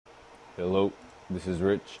Hello, this is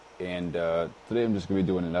Rich, and today I'm just going to be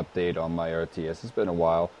doing an update on my RTS. It's been a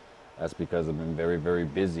while. That's because I've been very, very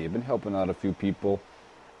busy. I've been helping out a few people,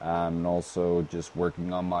 and also just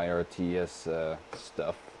working on my RTS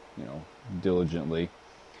stuff, diligently.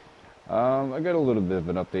 I got a little bit of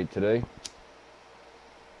an update today.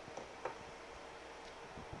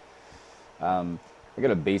 I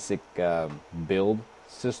got a basic build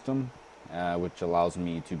system, which allows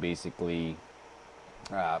me to basically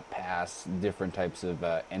pass different types of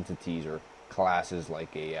entities or classes,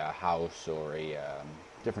 like a house or a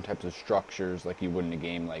different types of structures, like you would in a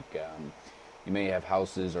game. Like you may have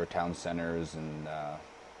houses or town centers and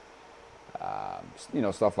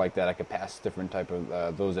stuff like that. I could pass different type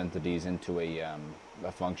of those entities into a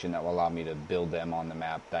function that will allow me to build them on the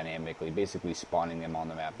map dynamically, basically spawning them on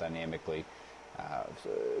the map dynamically.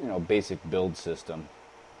 Basic build system,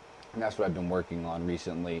 and that's what I've been working on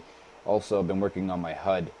recently. Also, I've been working on my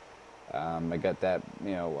HUD. I got that,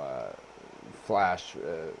 Flash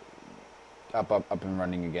up and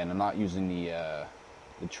running again. I'm not using the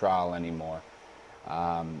trial anymore.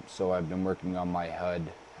 So I've been working on my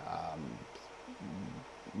HUD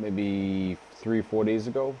maybe 3-4 days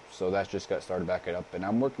ago. So that's just got started back up, and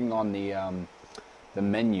I'm working on the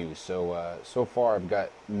menus. So far I've got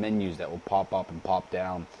menus that will pop up and pop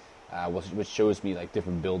down, which shows me like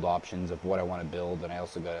different build options of what I want to build, and I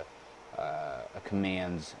also got a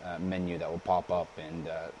commands menu that will pop up, and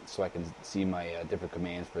so I can see my different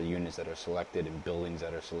commands for units that are selected and buildings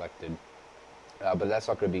that are selected. But that's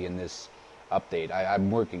not going to be in this update.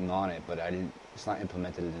 I'm working on it, but it's not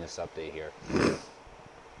implemented in this update here.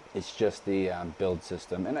 It's just the build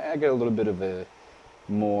system, and I get a little bit of a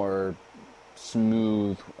more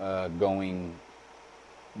smooth going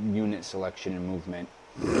unit selection and movement.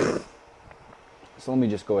 So let me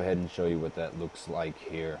just go ahead and show you what that looks like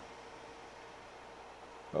here.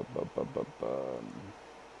 It's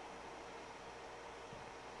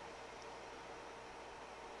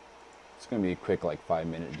going to be a quick, like,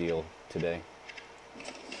 5-minute deal today.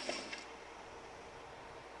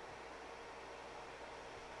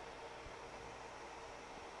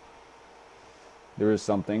 There is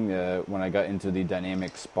something when I got into the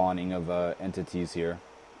dynamic spawning of entities here,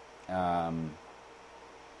 I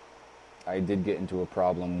did get into a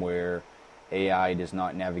problem where AI does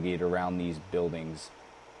not navigate around these buildings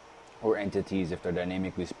or entities if they're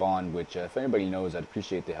dynamically spawned, which if anybody knows, I'd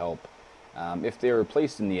appreciate the help. If they're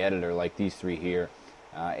placed in the editor, like these three here,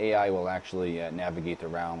 AI will actually navigate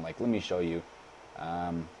around. Like, let me show you.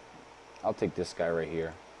 I'll take this guy right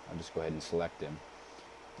here. I'll just go ahead and select him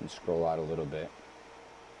and scroll out a little bit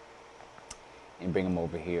and bring him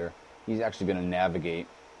over here. He's actually going to navigate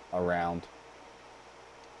around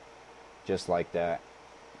just like that.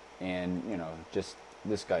 And, just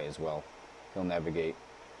this guy as well. He'll navigate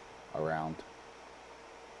around.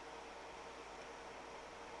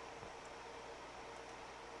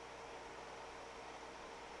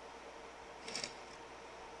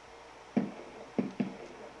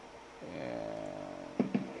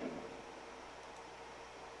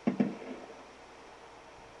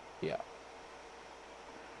 Yeah.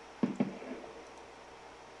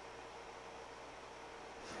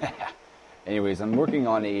 Anyways, I'm working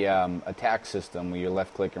on a attack system where you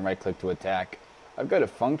left click and right click to attack. I've got it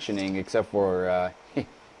functioning, except for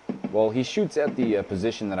well, he shoots at the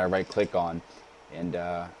position that I right click on, and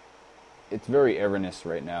it's very erroneous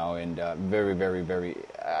right now, and very, very, very.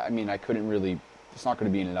 I mean, I couldn't really. It's not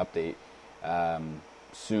going to be in an update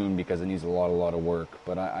soon because it needs a lot of work.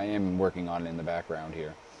 But I am working on it in the background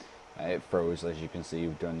here. It froze, as you can see,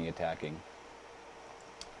 during the attacking.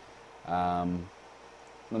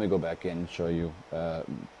 Let me go back in and show you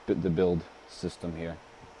the build system here.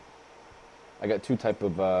 I got two type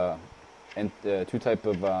of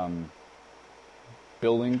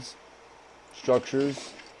buildings,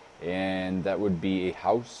 structures, and that would be a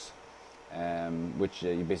house, which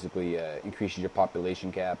you basically increases your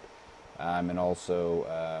population cap, and also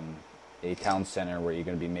a town center where you're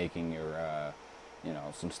going to be making your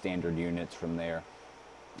some standard units from there.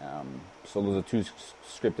 So those are two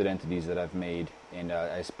scripted entities that I've made, and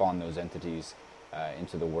I spawn those entities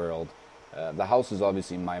into the world. The house is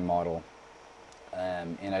obviously my model,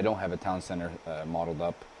 and I don't have a town center modeled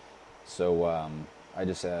up, so I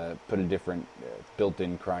just put a different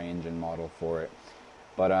built-in cryengine model for it.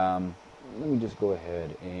 But let me just go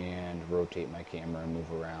ahead and rotate my camera and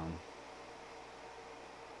move around.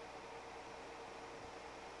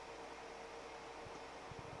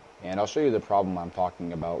 And I'll show you the problem I'm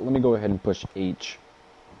talking about. Let me go ahead and push H.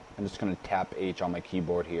 I'm just going to tap H on my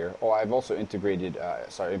keyboard here. Oh, I've also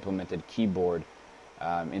implemented keyboard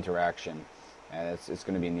interaction. and it's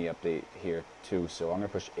going to be in the update here too. So I'm going to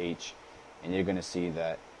push H, and you're going to see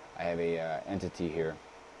that I have a entity here,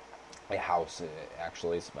 a house.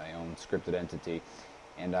 Actually, it's my own scripted entity,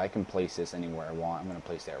 and I can place this anywhere I want. I'm going to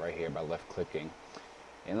place that right here by left clicking.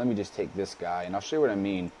 And let me just take this guy, and I'll show you what I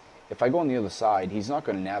mean. If I go on the other side, he's not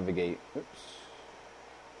going to navigate. Oops.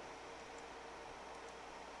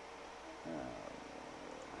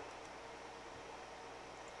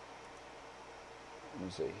 Let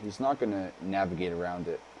me see. He's not going to navigate around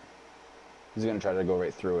it. He's going to try to go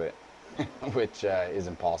right through it, which is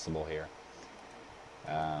impossible here.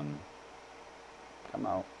 Come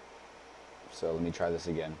out. So let me try this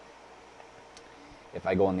again. If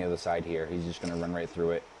I go on the other side here, he's just going to run right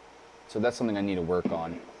through it. So that's something I need to work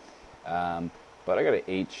on. But I got an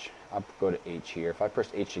H. I'll go to H here. If I press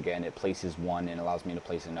H again, it places one and allows me to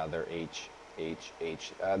place another. H, H,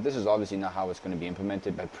 H. This is obviously not how it's going to be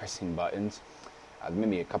implemented by pressing buttons.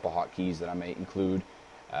 Maybe a couple hotkeys that I may include.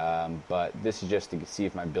 But this is just to see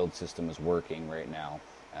if my build system is working right now.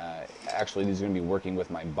 Actually, these are going to be working with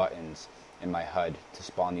my buttons in my HUD to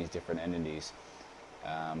spawn these different entities.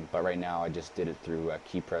 But right now I just did it through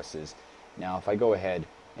key presses. Now if I go ahead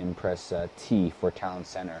and press T for town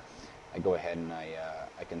center, I go ahead and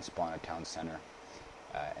I can spawn a town center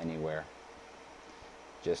anywhere,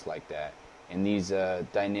 just like that. And these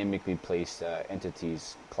dynamically placed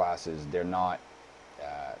entities, classes, they're not,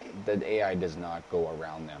 the AI does not go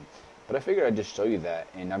around them. But I figured I'd just show you that,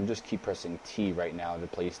 and I'm just keep pressing T right now to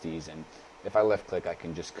place these, and if I left click I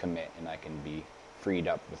can just commit and I can be freed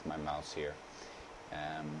up with my mouse here.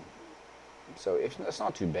 So it's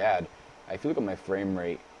not too bad. If you look at my frame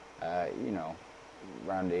rate, you know,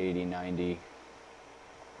 around 80, 90,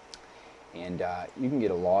 and you can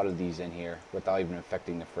get a lot of these in here without even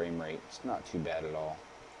affecting the frame rate. It's not too bad at all.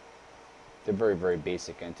 They're very, very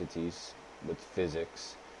basic entities with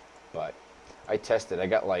physics, but I tested. I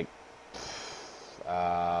got like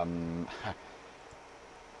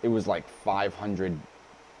it was like 500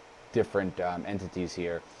 different entities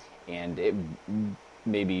here, and it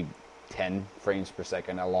maybe 10 frames per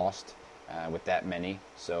second I lost with that many.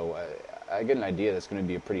 So I get an idea that's going to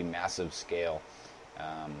be a pretty massive scale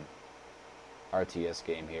RTS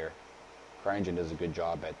game here. CryEngine does a good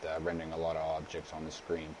job at rendering a lot of objects on the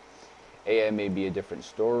screen. AI may be a different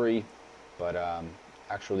story, but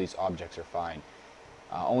actually these objects are fine.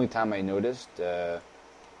 Only time I noticed,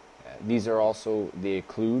 these are also, they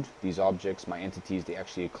occlude, these objects, my entities, they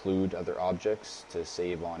actually occlude other objects to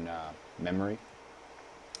save on memory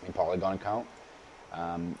and polygon count.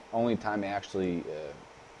 Only time I actually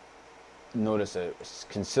notice a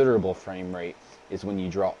considerable frame rate is when you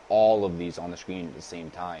draw all of these on the screen at the same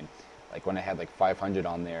time. Like when I had like 500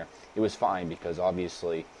 on there, it was fine because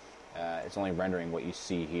obviously it's only rendering what you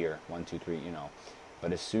see here, 1, 2, 3, you know.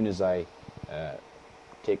 But as soon as I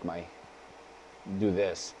do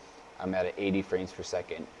this, I'm at 80 frames per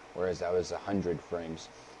second, whereas I was 100 frames.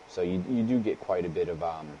 So you do get quite a bit of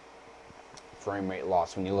frame rate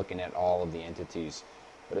loss when you're looking at all of the entities,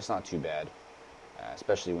 but it's not too bad,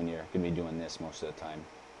 especially when you're going to be doing this most of the time.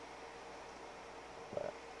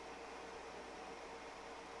 But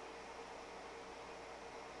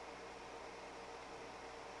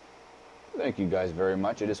thank you guys very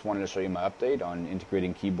much. I just wanted to show you my update on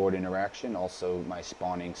integrating keyboard interaction, also my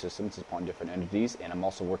spawning system to spawn different entities, and I'm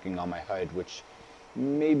also working on my HUD, which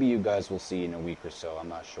maybe you guys will see in a week or so. I'm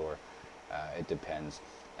not sure. It depends.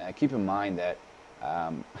 Keep in mind that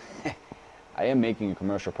I am making a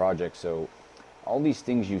commercial project, so all these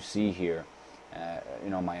things you see here, you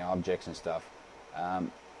know, my objects and stuff,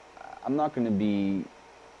 I'm not going to be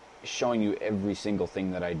showing you every single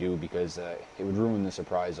thing that I do because it would ruin the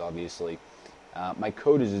surprise, obviously. My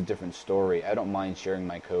code is a different story. I don't mind sharing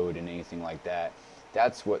my code and anything like that.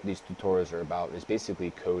 That's what these tutorials are about, is basically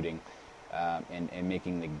coding and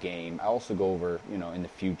making the game. I also go over, you know, in the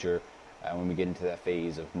future, when we get into that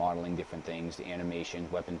phase of modeling different things, the animation,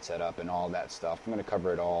 weapon setup, and all that stuff. I'm going to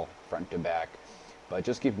cover it all front to back. But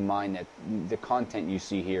just keep in mind that the content you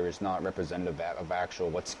see here is not representative of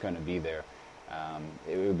actual what's going to be there.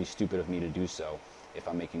 It would be stupid of me to do so if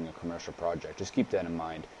I'm making a commercial project. Just keep that in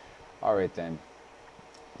mind. Alright then.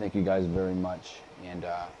 Thank you guys very much, and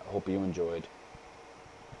I hope you enjoyed.